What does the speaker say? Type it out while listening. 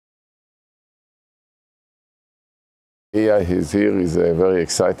He's here is very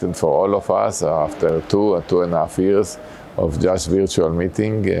exciting for all of us after 2.5 years of just virtual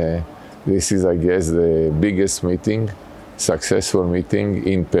meeting. This is, I guess, the biggest meeting, successful meeting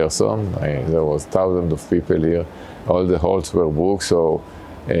in person. There was thousands of people here. All the halls were booked, so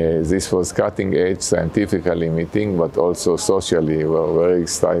this was cutting-edge scientifically meeting, but also socially very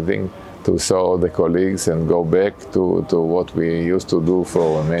exciting to see all the colleagues and go back to what we used to do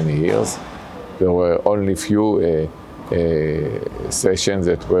for many years. There were only few sessions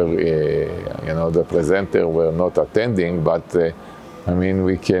that were, the presenter were not attending, but I mean,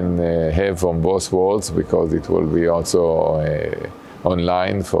 we can have on both worlds because it will be also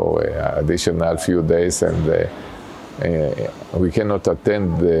online for additional few days, and we cannot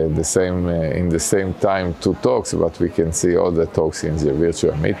attend in the same time two talks, but we can see all the talks in the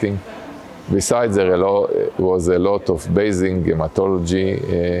virtual meeting. Besides, there was a lot of basic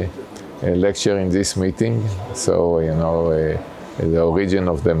hematology lecture in this meeting. So, the origin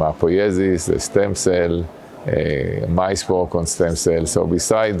of the hematopoiesis, the stem cell, mice work on stem cells. So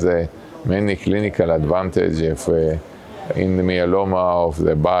besides many clinical advantages in the myeloma of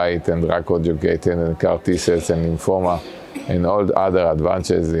the BITE and drug-conjugated and CAR T cells and lymphoma and all the other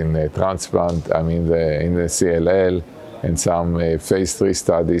advantages in transplant, I mean in the CLL and some phase 3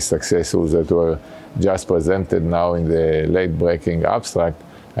 studies successful that were just presented now in the late-breaking abstract.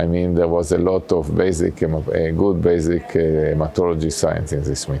 I mean, there was a lot of good basic hematology science in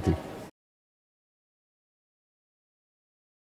this meeting.